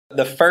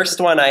The first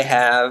one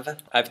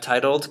I've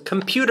titled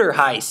Computer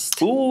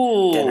Heist.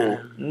 Ooh,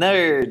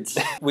 nerds.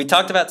 We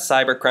talked about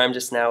cybercrime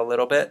just now a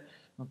little bit,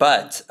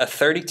 but a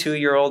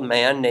 32-year-old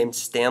man named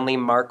Stanley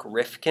Mark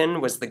Rifkin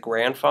was the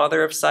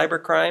grandfather of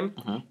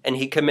cybercrime, and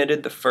he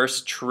committed the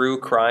first true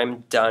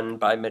crime done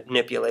by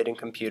manipulating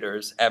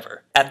computers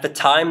ever. At the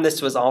time,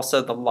 this was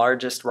also the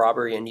largest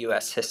robbery in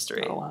U.S.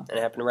 history, and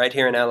it happened right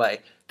here in L.A.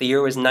 The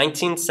year was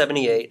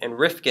 1978, and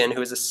Rifkin,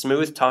 who was a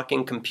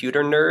smooth-talking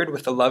computer nerd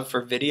with a love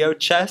for video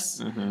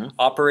chess,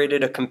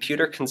 operated a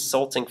computer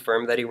consulting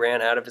firm that he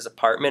ran out of his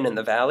apartment in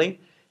the Valley,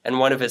 and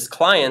one of his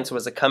clients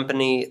was a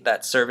company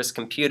that serviced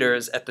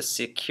computers at the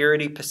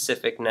Security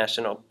Pacific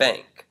National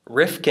Bank.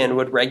 Rifkin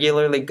would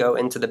regularly go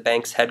into the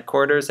bank's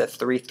headquarters at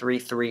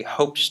 333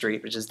 Hope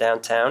Street, which is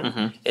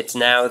downtown. It's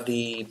now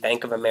the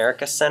Bank of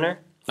America Center.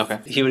 Okay.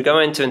 He would go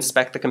in to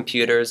inspect the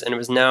computers, and it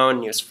was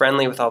known he was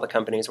friendly with all the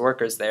company's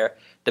workers there.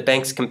 The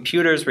bank's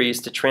computers were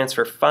used to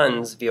transfer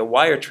funds via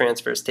wire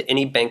transfers to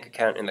any bank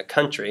account in the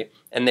country,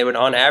 and they would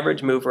on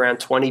average move around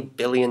 $20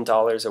 billion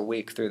a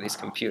week through these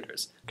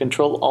computers.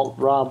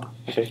 Control-Alt-Rob.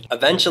 Okay.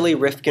 Eventually,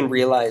 Rifkin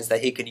realized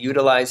that he could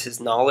utilize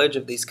his knowledge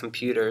of these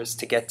computers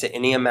to get to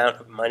any amount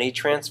of money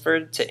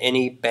transferred to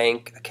any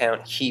bank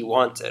account he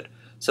wanted.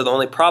 So the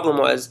only problem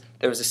was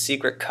there was a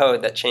secret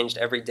code that changed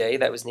every day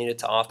that was needed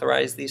to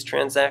authorize these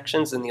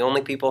transactions, and the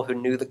only people who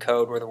knew the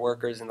code were the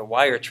workers in the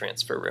wire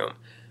transfer room.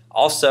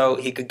 Also,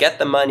 he could get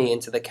the money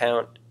into the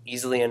account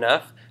easily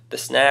enough. The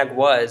snag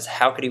was,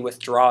 how could he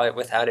withdraw it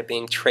without it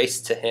being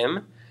traced to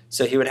him?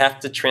 So he would have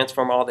to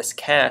transform all this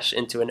cash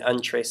into an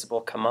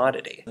untraceable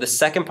commodity. The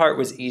second part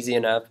was easy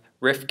enough.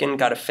 Rifkin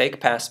got a fake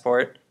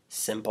passport,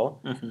 simple,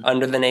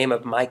 under the name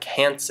of Mike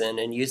Hansen,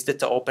 and used it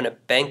to open a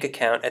bank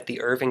account at the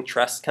Irving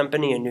Trust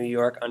Company in New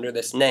York under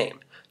this name.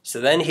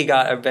 So then he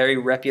got a very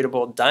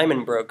reputable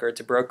diamond broker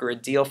to broker a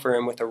deal for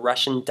him with a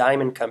Russian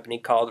diamond company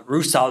called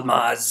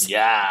Rusalmaz.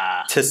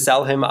 Yeah. To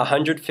sell him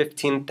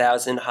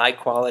 115,000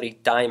 high-quality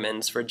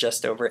diamonds for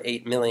just over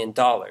 $8 million.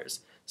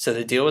 So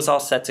the deal was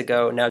all set to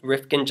go. Now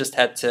Rifkin just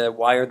had to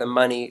wire the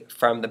money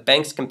from the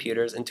bank's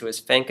computers into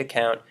his bank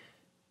account.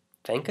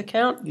 Bank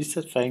account? You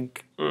said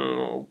Fank.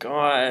 Oh,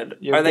 God.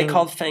 Are they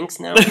called Fanks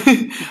now?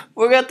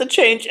 We're going to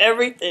change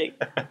everything.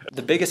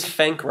 The biggest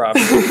Fank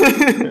robbery.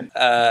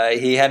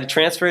 He had to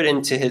transfer it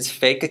into his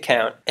fake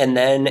account and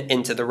then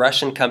into the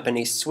Russian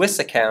company's Swiss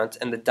account,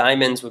 and the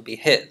diamonds would be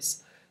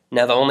his.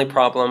 Now, the only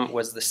problem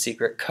was the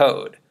secret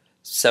code.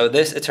 So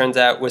this, it turns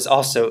out, was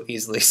also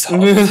easily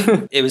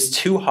solved. It was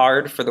too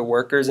hard for the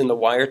workers in the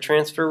wire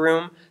transfer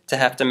room to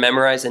have to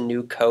memorize a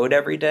new code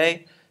every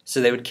day, so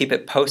they would keep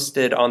it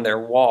posted on their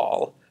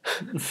wall.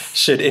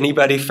 Should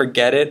anybody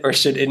forget it, or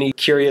should any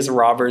curious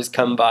robbers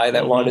come by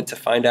that wanted to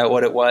find out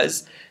what it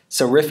was?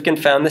 So Rifkin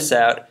found this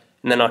out,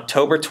 and then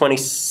October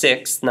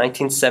 26,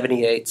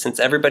 1978,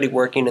 since everybody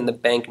working in the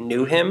bank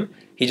knew him,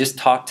 he just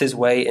talked his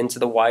way into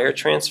the wire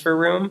transfer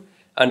room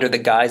under the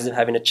guise of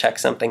having to check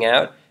something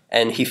out,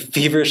 and he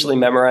feverishly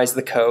memorized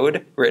the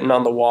code written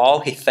on the wall.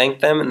 He thanked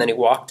them, and then he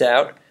walked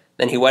out.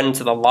 Then he went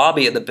into the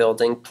lobby of the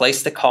building,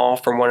 placed a call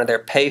from one of their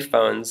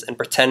payphones, and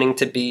pretending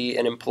to be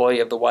an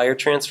employee of the wire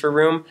transfer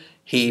room,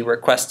 he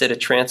requested a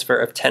transfer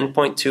of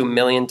 $10.2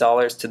 million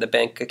to the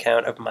bank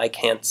account of Mike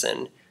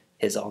Hansen,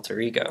 his alter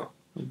ego.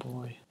 Oh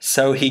boy.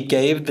 So he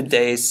gave the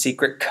day's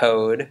secret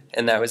code,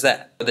 and that was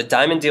that. The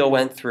diamond deal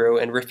went through,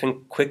 and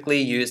Rifkin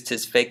quickly used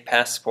his fake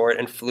passport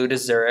and flew to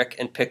Zurich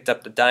and picked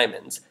up the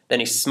diamonds. Then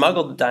he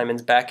smuggled the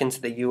diamonds back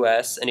into the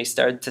U.S., and he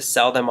started to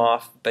sell them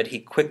off, but he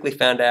quickly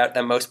found out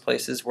that most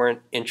places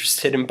weren't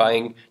interested in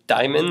buying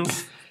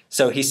diamonds.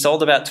 So he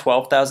sold about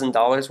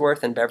 $12,000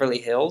 worth in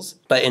Beverly Hills,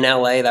 but in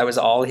L.A. that was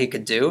all he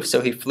could do.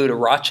 So he flew to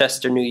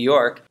Rochester, New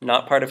York,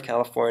 not part of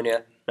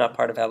California, not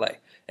part of L.A.,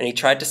 and he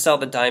tried to sell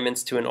the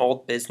diamonds to an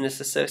old business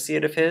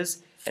associate of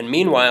his. And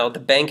meanwhile, the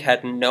bank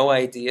had no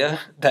idea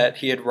that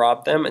he had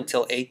robbed them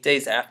until 8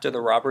 days after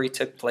the robbery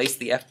took place.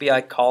 The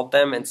FBI called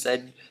them and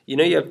said, you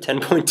know, you have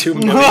 $10.2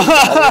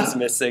 million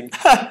missing.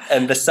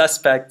 And the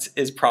suspect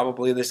is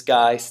probably this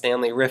guy,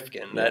 Stanley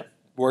Rifkin, that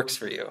works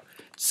for you.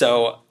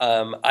 So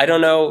I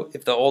don't know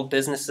if the old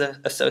business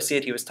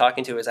associate he was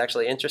talking to was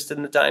actually interested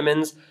in the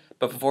diamonds,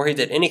 but before he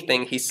did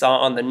anything, he saw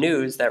on the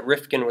news that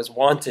Rifkin was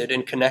wanted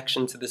in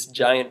connection to this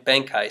giant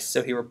bank heist,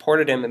 so he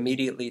reported him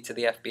immediately to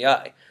the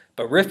FBI.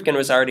 But Rifkin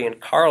was already in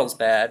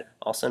Carlsbad,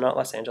 also not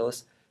Los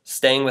Angeles,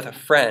 staying with a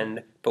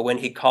friend, but when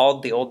he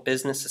called the old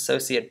business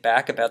associate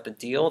back about the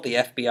deal, the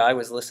FBI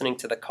was listening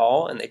to the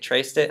call, and they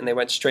traced it, and they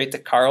went straight to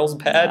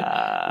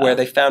Carlsbad, where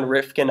they found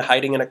Rifkin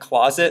hiding in a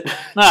closet,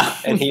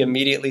 and he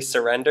immediately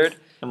surrendered.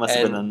 It must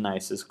have been the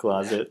nicest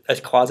closet. A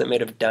closet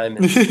made of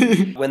diamonds.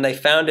 When they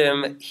found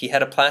him, he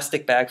had a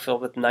plastic bag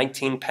filled with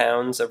 19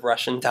 pounds of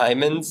Russian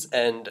diamonds,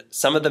 and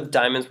some of the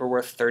diamonds were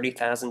worth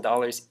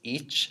 $30,000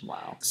 each.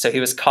 Wow. So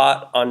he was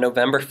caught on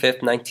November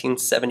 5th,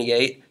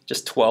 1978,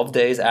 just 12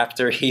 days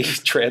after he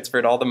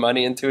transferred all the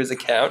money into his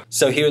account.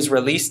 So he was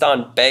released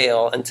on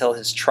bail until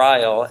his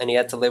trial, and he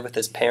had to live with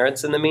his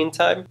parents in the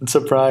meantime.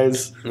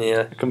 Surprise.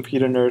 Yeah. A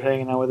computer nerd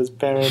hanging out with his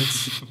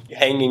parents.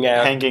 Hanging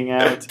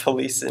out.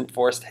 Police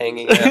enforced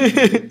hanging out.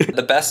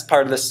 The best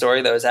part of the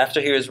story, though, is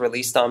after he was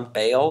released on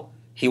bail,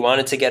 he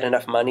wanted to get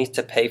enough money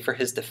to pay for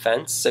his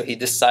defense, so he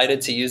decided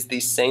to use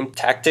these same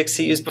tactics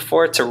he used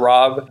before to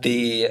rob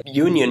the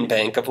Union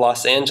Bank of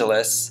Los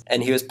Angeles,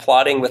 and he was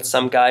plotting with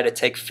some guy to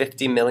take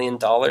 $50 million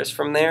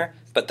from there,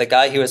 but the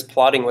guy he was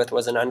plotting with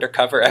was an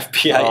undercover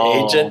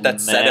FBI agent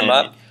that set him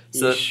up.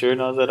 So, he sure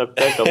knows how to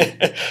pick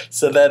him.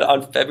 So then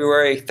on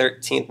February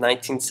 13th,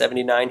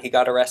 1979, he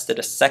got arrested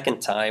a second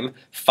time,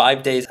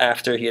 5 days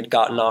after he had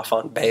gotten off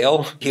on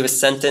bail. He was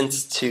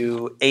sentenced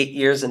to 8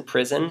 years in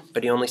prison,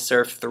 but he only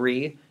served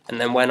 3,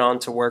 and then went on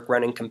to work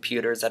running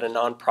computers at a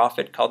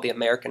nonprofit called the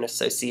American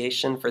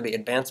Association for the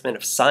Advancement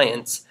of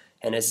Science,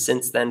 and has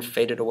since then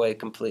faded away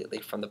completely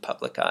from the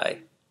public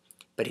eye.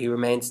 But he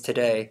remains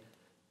today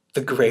the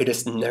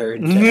greatest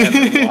nerd to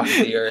ever walk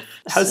the earth.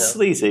 How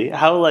sleazy.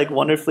 How,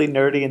 wonderfully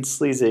nerdy and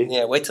sleazy.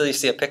 Yeah, wait till you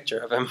see a picture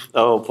of him.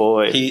 Oh,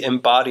 boy. He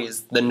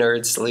embodies the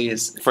nerd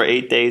sleaze. For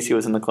 8 days, he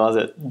was in the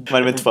closet.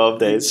 Might have been 12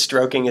 days.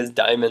 Stroking his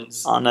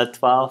diamonds. On the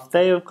 12th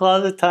day of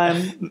closet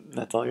time.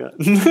 That's all I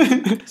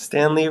got.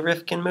 Stanley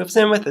Rifkin moves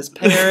in with his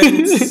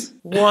parents.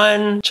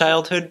 1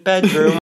 childhood bedroom.